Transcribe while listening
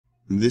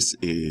This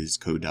is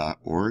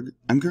Code.org.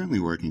 I'm currently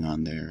working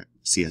on their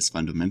CS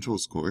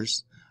Fundamentals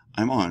course.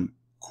 I'm on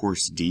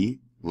Course D,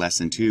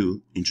 Lesson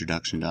 2,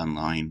 Introduction to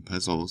Online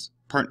Puzzles,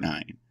 Part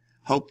 9.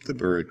 Help the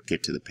bird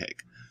get to the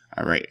pig.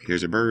 Alright,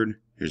 here's a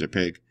bird, here's a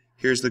pig,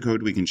 here's the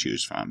code we can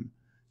choose from.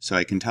 So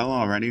I can tell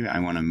already I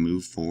want to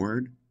move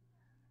forward,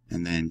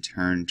 and then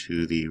turn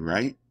to the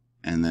right,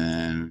 and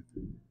then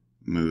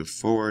move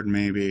forward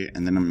maybe,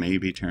 and then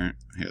maybe turn,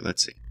 here,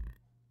 let's see.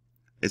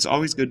 It's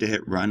always good to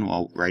hit run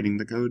while writing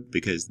the code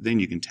because then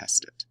you can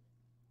test it.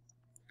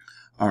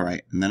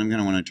 Alright, and then I'm going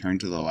to want to turn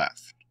to the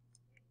left.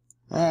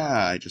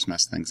 I just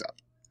messed things up.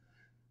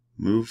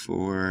 Move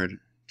forward,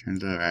 turn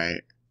to the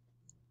right,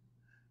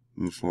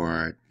 move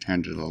forward,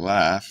 turn to the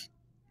left,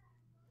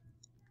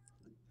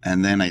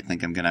 and then I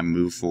think I'm going to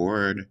move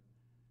forward,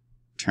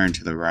 turn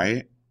to the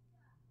right.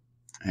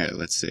 Here,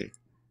 let's see.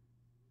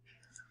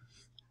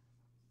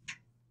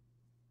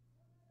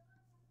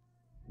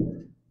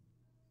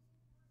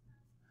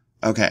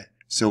 Okay,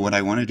 so what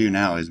I want to do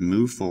now is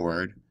move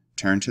forward,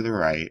 turn to the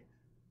right,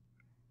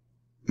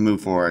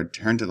 move forward,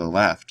 turn to the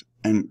left,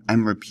 and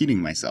I'm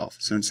repeating myself.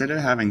 So instead of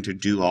having to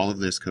do all of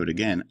this code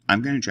again,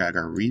 I'm going to drag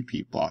our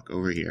repeat block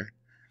over here.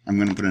 I'm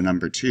going to put a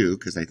number 2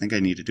 because I think I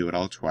need to do it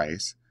all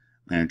twice.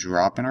 I'm going to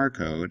drop in our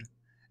code,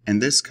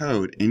 and this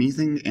code,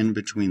 anything in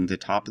between the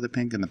top of the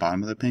pink and the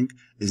bottom of the pink,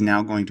 is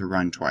now going to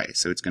run twice.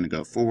 So it's going to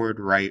go forward,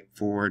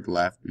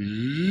 left,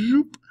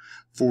 zoop,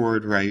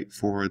 forward, right,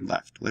 forward,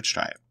 left. Let's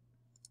try it.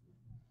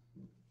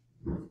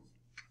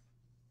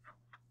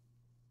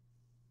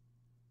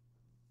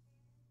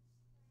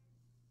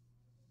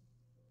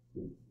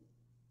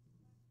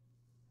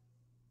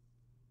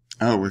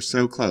 Oh, we're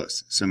so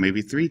close. So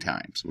maybe 3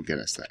 times will get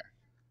us there.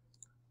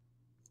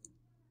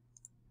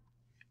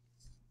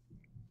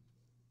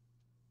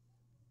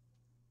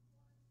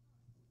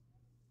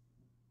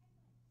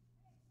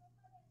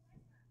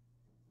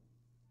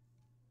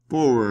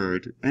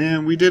 Forward,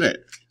 and we did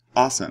it.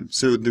 Awesome.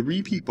 So the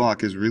repeat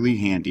block is really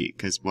handy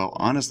because, well,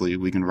 honestly,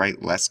 we can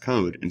write less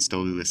code and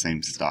still do the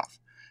same stuff.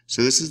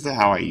 So this is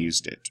how I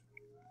used it.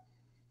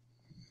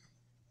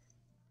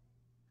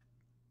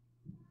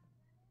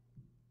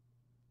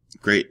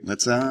 Great.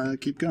 Let's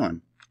keep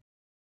going.